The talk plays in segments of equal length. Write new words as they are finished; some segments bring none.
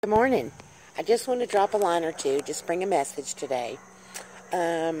Good morning. I just want to drop a line or two, just bring a message today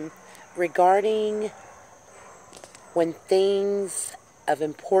regarding when things of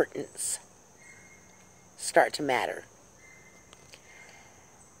importance start to matter.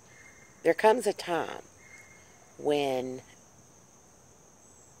 There comes a time when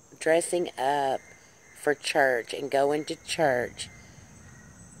dressing up for church and going to church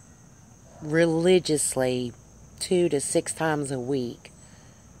religiously 2 to 6 times a week,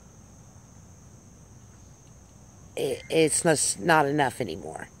 it's not enough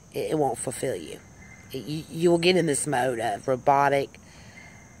anymore. It won't fulfill you. You will get in this mode of robotic,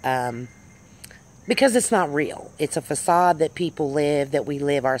 because it's not real. It's a facade that people live, that we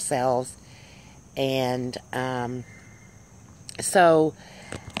live ourselves. And so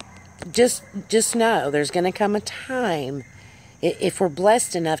just know there's going to come a time, if we're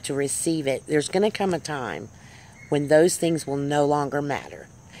blessed enough to receive it, there's going to come a time when those things will no longer matter.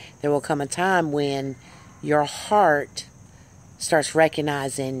 There will come a time when your heart starts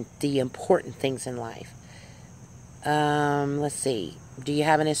recognizing the important things in life. Let's see. Do you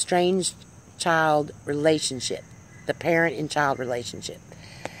have an estranged child relationship? The parent and child relationship.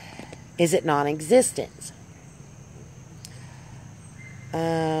 Is it non-existent?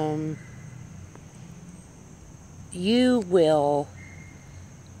 You will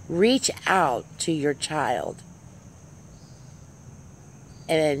reach out to your child,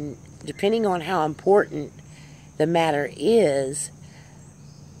 and depending on how important the matter is,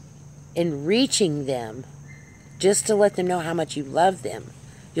 in reaching them, just to let them know how much you love them,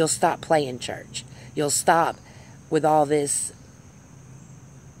 you'll stop playing church. You'll stop with all this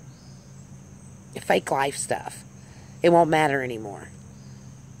fake life stuff. It won't matter anymore.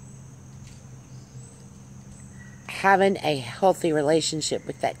 Having a healthy relationship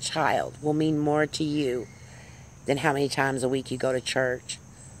with that child will mean more to you than how many times a week you go to church,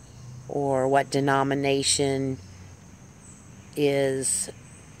 or what denomination is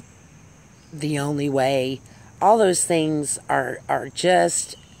the only way. All those things are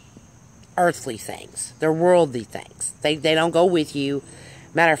just earthly things. They're worldly things. They don't go with you.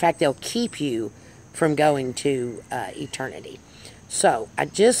 Matter of fact, they'll keep you from going to eternity. So, I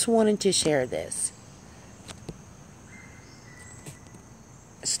just wanted to share this.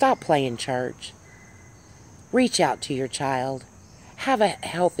 Stop playing church. Reach out to your child. Have a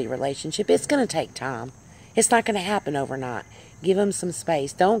healthy relationship. It's going to take time. It's not going to happen overnight. Give them some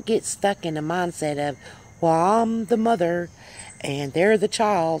space. Don't get stuck in the mindset of, well, I'm the mother and they're the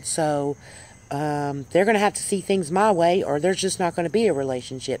child, so they're going to have to see things my way, or there's just not going to be a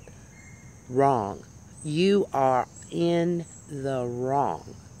relationship. Wrong. You are in the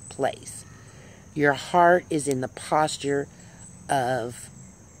wrong place. Your heart is in the posture of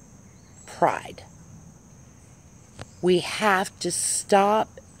pride. We have to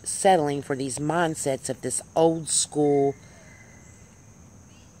stop settling for these mindsets of this old school,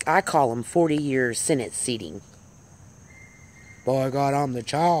 I call them 40-year Senate seating. Boy, God, I'm the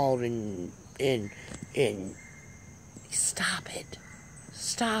child, and stop it.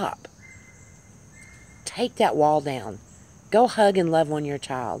 Stop. Take that wall down. Go hug and love on your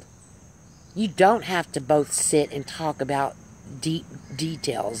child. You don't have to both sit and talk about deep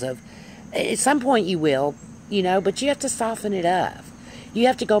details of, at some point you will, but you have to soften it up. You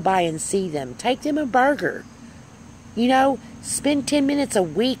have to go by and see them. Take them a burger. Spend 10 minutes a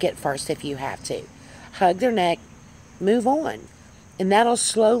week at first if you have to. Hug their neck. Move on. And that'll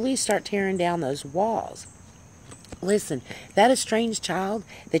slowly start tearing down those walls. Listen, that estranged child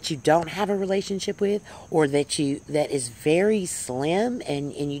that you don't have a relationship with, or that is very slim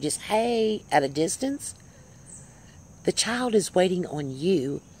and you just, hey, at a distance, the child is waiting on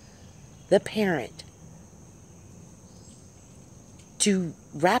you, the parent, to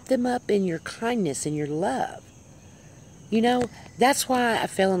wrap them up in your kindness and your love. That's why I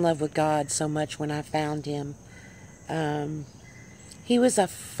fell in love with God so much when I found Him. He was a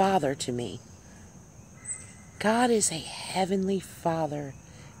father to me. God is a heavenly Father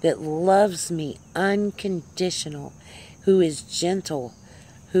that loves me unconditional, who is gentle,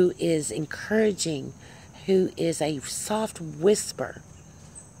 who is encouraging, who is a soft whisper.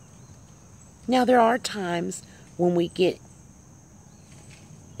 Now, there are times when we get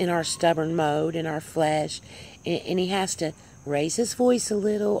in our stubborn mode, in our flesh, and He has to raise His voice a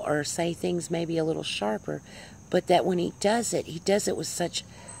little or say things maybe a little sharper, but that when He does it with such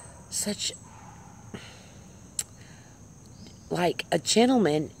like a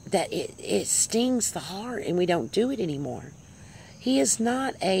gentleman that it stings the heart, and we don't do it anymore. He is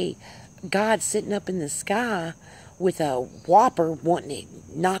not a God sitting up in the sky with a whopper wanting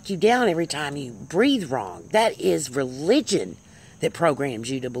to knock you down every time you breathe wrong. That is religion. that programs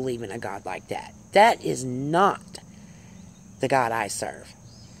you to believe in a God like that. That is not the God I serve.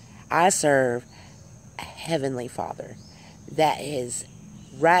 I serve a heavenly Father that has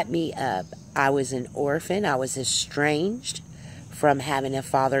wrapped me up. I was an orphan. I was estranged from having a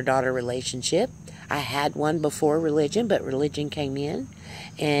father-daughter relationship. I had one before religion, but religion came in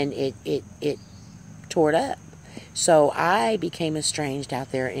and it tore it up. So I became estranged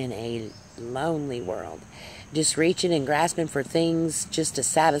out there in a lonely world, just reaching and grasping for things just to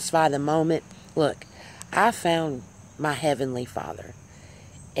satisfy the moment. Look, I found my heavenly Father,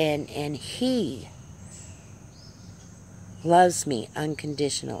 and He loves me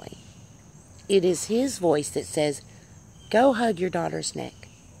unconditionally. It is His voice that says, go hug your daughter's neck.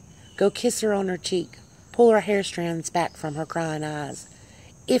 Go kiss her on her cheek. Pull her hair strands back from her crying eyes,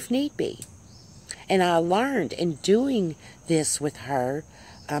 if need be. And I learned in doing this with her,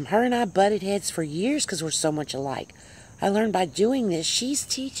 her and I butted heads for years because we're so much alike. I learned by doing this, she's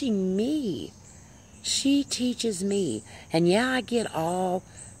teaching me. She teaches me. And yeah, I get all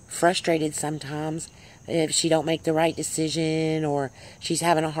frustrated sometimes if she don't make the right decision or she's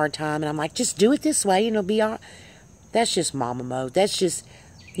having a hard time. And I'm like, just do it this way and it'll be all. That's just mama mode. That's just,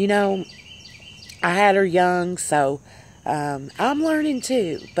 I had her young, so I'm learning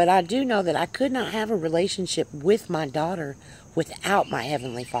too. But I do know that I could not have a relationship with my daughter without my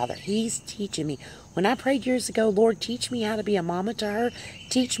Heavenly Father. He's teaching me. When I prayed years ago, Lord, teach me how to be a mama to her.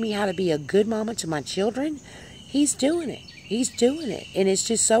 Teach me how to be a good mama to my children. He's doing it. He's doing it. And it's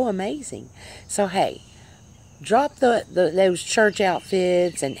just so amazing. So, hey, drop those church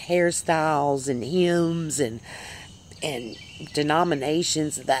outfits and hairstyles and hymns and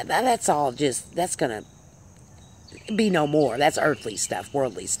denominations. That's all just, that's going to be no more. That's earthly stuff,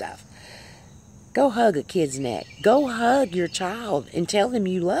 worldly stuff. Go hug a kid's neck. Go hug your child and tell them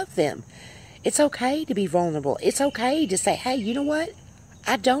you love them. It's okay to be vulnerable. It's okay to say, hey, you know what?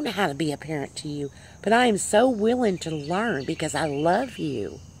 I don't know how to be a parent to you, but I am so willing to learn because I love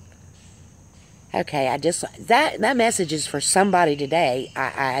you. Okay, that message is for somebody today.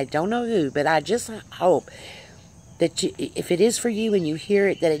 I don't know who, but I just hope that if it is for you and you hear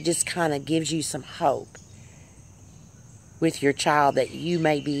it, that it just kind of gives you some hope with your child that you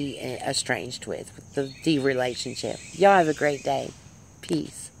may be estranged with the relationship. Y'all have a great day.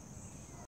 Peace.